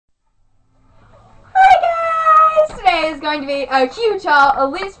going to be a huge haul,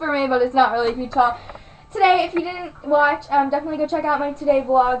 at least for me, but it's not really a huge haul. Today, if you didn't watch, definitely go check out my Today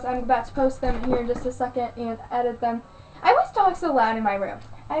vlogs. I'm about to post them here in just a second and edit them. I always talk so loud in my room.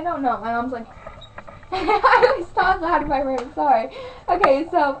 I don't know. My mom's like, I always talk loud in my room. Sorry. Okay,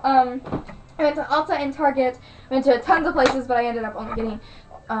 so, I went to Ulta and Target. Went to tons of places, but I ended up only getting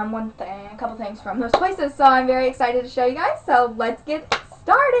a couple things from those places. So I'm very excited to show you guys. So let's get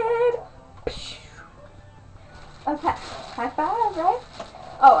started. Okay. High five, right?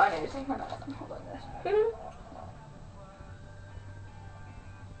 Oh, I need to take my mask. Hold on this.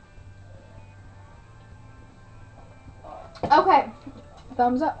 Okay,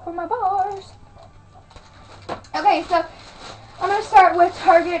 thumbs up for my bars. Okay, so I'm going to start with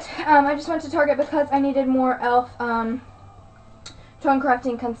Target. I just went to Target because I needed more e.l.f. Tone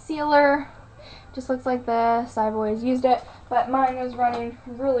Correcting Concealer. Just looks like this. I've always used it, but mine was running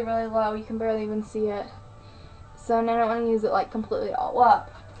really, really low. You can barely even see it. So now I don't want to use it like completely all up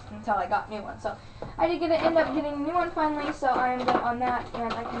until I got new one. So I did end up getting a new one finally, so I'm good on that,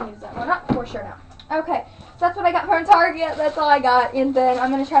 and I can use that one up for sure now. Okay, so that's what I got from Target. That's all I got, and then I'm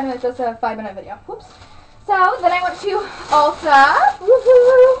going to try to make this a 5-minute video. Whoops. So then I went to Ulta.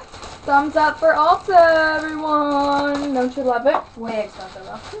 Woohoo! Thumbs up for Ulta, everyone. Don't you love it? Way expensive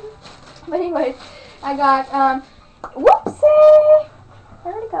though. But anyways, I got, whoopsie!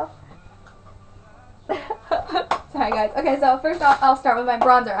 Where'd it go? Sorry guys. Okay, so first I'll start with my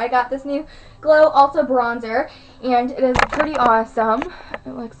bronzer. I got this new Glow Ulta bronzer, and it is pretty awesome.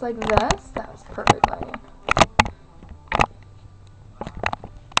 It looks like this. That was perfect lighting.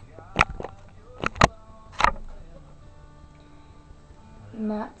 And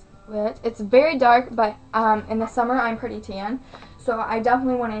that's it. It's very dark, but in the summer I'm pretty tan, so I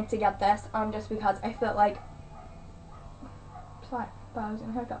definitely wanted to get this just because I felt like I was in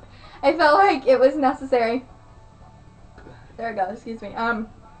a hiccup. I felt like it was necessary. There we go, excuse me.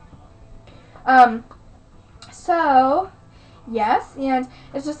 So, yes, and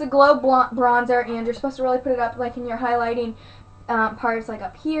it's just a glow bronzer, and you're supposed to really put it up like in your highlighting parts, like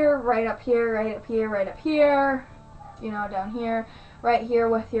up here, right up here, right up here, right up here, you know, down here, right here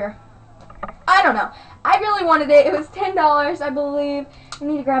with your, I don't know. I really wanted it. It was $10, I believe. I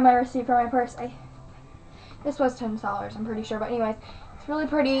need to grab my receipt from my purse. This was $10, I'm pretty sure, but anyways, it's really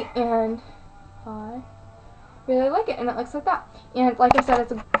pretty, and I really like it, and it looks like that. And like I said,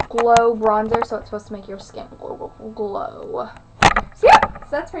 it's a glow bronzer, so it's supposed to make your skin glow. So yeah, so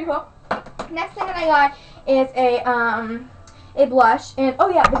that's pretty cool. Next thing that I got is a blush, and oh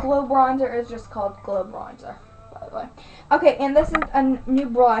yeah, the glow bronzer is just called Glow Bronzer, by the way. Okay, and this is a new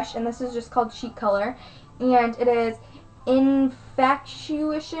blush, and this is just called Cheek Color, and it is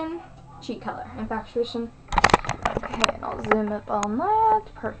Infatuation Cheek Color. Infatuation. Okay, and I'll zoom up on that.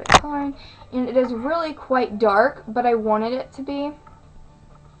 Perfect coloring. And it is really quite dark, but I wanted it to be.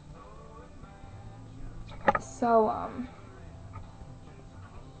 So,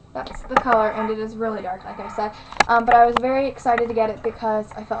 that's the color, and it is really dark, like I said. But I was very excited to get it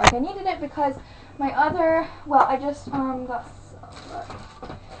because I felt like I needed it because my other, well, I just, got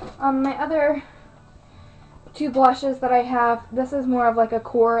some, my other two blushes that I have, this is more of like a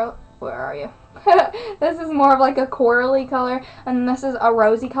coral, where are you? This is more of like a corally color, and this is a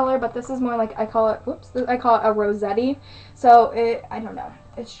rosy color, but this is more like, I call it a Rossetti. So I don't know,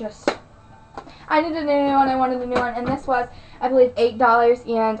 it's just, I needed a new one, I wanted a new one, and this was, I believe, $8,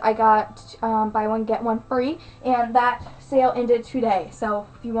 and I got buy one get one free, and that sale ended today. So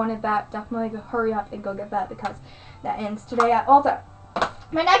if you wanted that, definitely go, hurry up and go get that because that ends today at Ulta.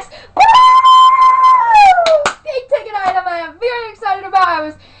 My next big ticket item I am very excited about. I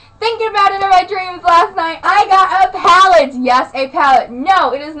was thinking about it in my dreams last night. I got a palette. Yes, a palette.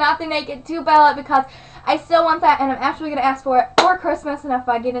 No, it is not the Naked 2 palette because I still want that, and I'm actually going to ask for it for Christmas, and if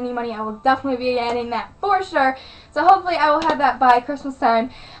I get any money, I will definitely be getting that for sure. So hopefully I will have that by Christmas time,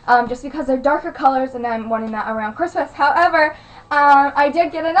 just because they're darker colors, and I'm wanting that around Christmas. However, I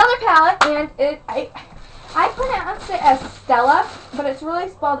did get another palette, and I pronounced it as Stella, but it's really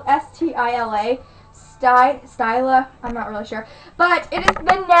spelled S-T-I-L-A. Styla, I'm not really sure, but it is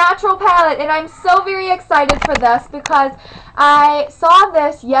the natural palette, and I'm so very excited for this because I saw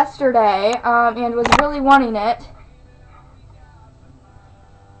this yesterday and was really wanting it.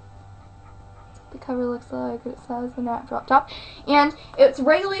 The cover looks like it says the natural up top, and it's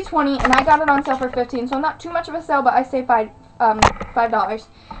regularly $20, and I got it on sale for $15, so not too much of a sale, but I saved $5,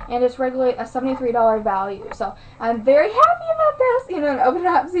 and it's regularly a $73 value, so I'm very happy about this. You know, open it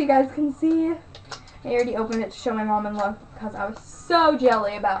up so you guys can see. I already opened it to show my mom and look because I was so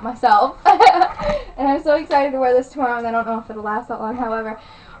jelly about myself. And I'm so excited to wear this tomorrow, and I don't know if it'll last that long. However,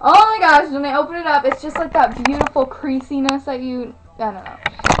 Oh my gosh, when I open it up, it's just like that beautiful creasiness that you, I don't know,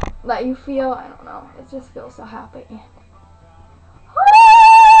 that you feel. I don't know. It just feels so happy.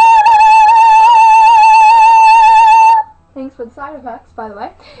 Thanks for the side effects, by the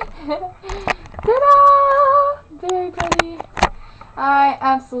way. Ta-da! Very pretty. I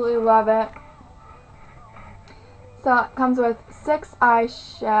absolutely love it. So it comes with 6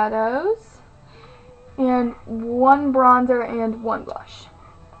 eyeshadows and 1 bronzer and 1 blush.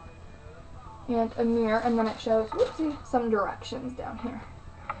 And a mirror, and then it shows, whoopsie, some directions down here.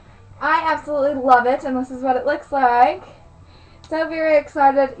 I absolutely love it, and this is what it looks like. So very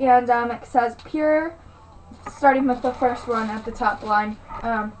excited, and it says pure, starting with the first one at the top line.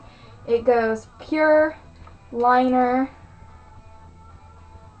 It goes pure, liner,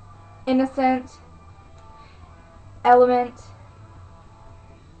 innocent, element,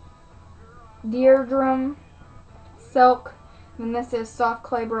 Deirdre, silk, and this is soft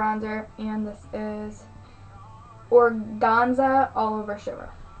clay bronzer, and this is organza all over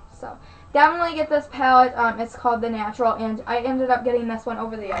shimmer. So definitely get this palette. It's called The Natural, and I ended up getting this one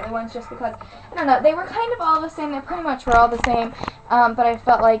over the other ones just because, I don't know, they were kind of all the same. They pretty much were all the same, but I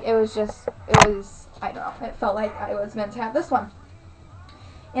felt like it was, I don't know, it felt like I was meant to have this one.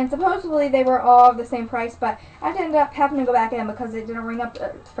 And supposedly they were all the same price, but I ended up having to go back in because it didn't ring up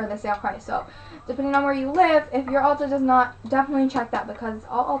for the sale price. So depending on where you live, if your Ulta does not, definitely check that, because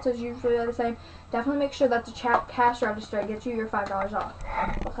all Ultas usually are the same. Definitely make sure that the cash register gets you your $5 off,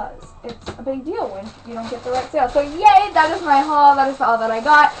 because it's a big deal when you don't get the right sale. So yay, that is my haul. That is all that I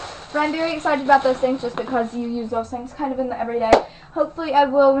got. But I'm very excited about those things just because you use those things kind of in the everyday. Hopefully I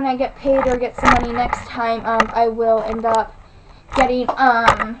will, when I get paid or get some money next time, I will end up getting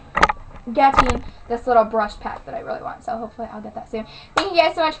this little brush pack that I really want. So hopefully I'll get that soon. Thank you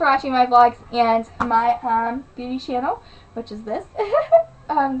guys so much for watching my vlogs and my beauty channel, which is this.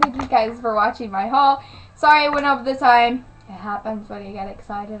 Thank you guys for watching my haul. Sorry I went over the time. It happens when you get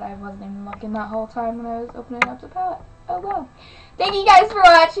excited. I wasn't even looking that whole time when I was opening up the palette. Oh well. Thank you guys for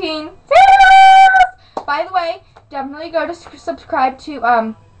watching. Toodles! By the way, definitely go to subscribe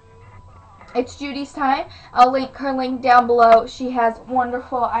to It's Judy's Time. I'll link her link down below. She has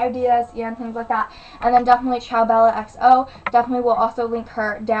wonderful ideas and things like that. And then definitely Ciao Bella XO. Definitely will also link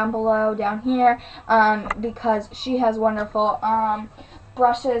her down below, down here, because she has wonderful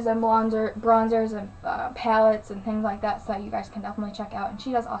brushes and bronzers and palettes and things like that. So you guys can definitely check out. And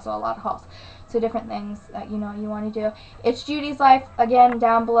she does also a lot of hauls. So different things that you want to do. It's Judy's Life again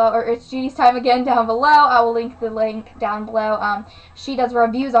down below, or It's Judy's Time again down below. I will link the link down below. She does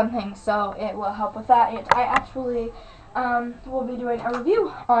reviews on things, so it will help with that. And I actually will be doing a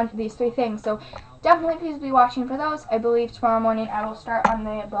review on these 3 things. So definitely please be watching for those. I believe tomorrow morning I will start on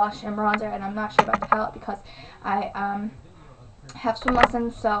the blush and bronzer, and I'm not sure about the palette because I have swim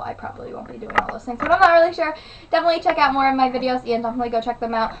lessons, so I probably won't be doing all those things, but I'm not really sure. Definitely check out more of my videos and definitely go check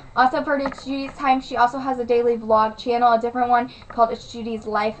them out. Also for It's Judy's Time, she also has a daily vlog channel, a different one called It's Judy's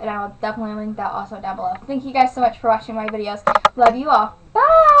Life, and I will definitely link that also down below. Thank you guys so much for watching my videos. Love you all. Bye!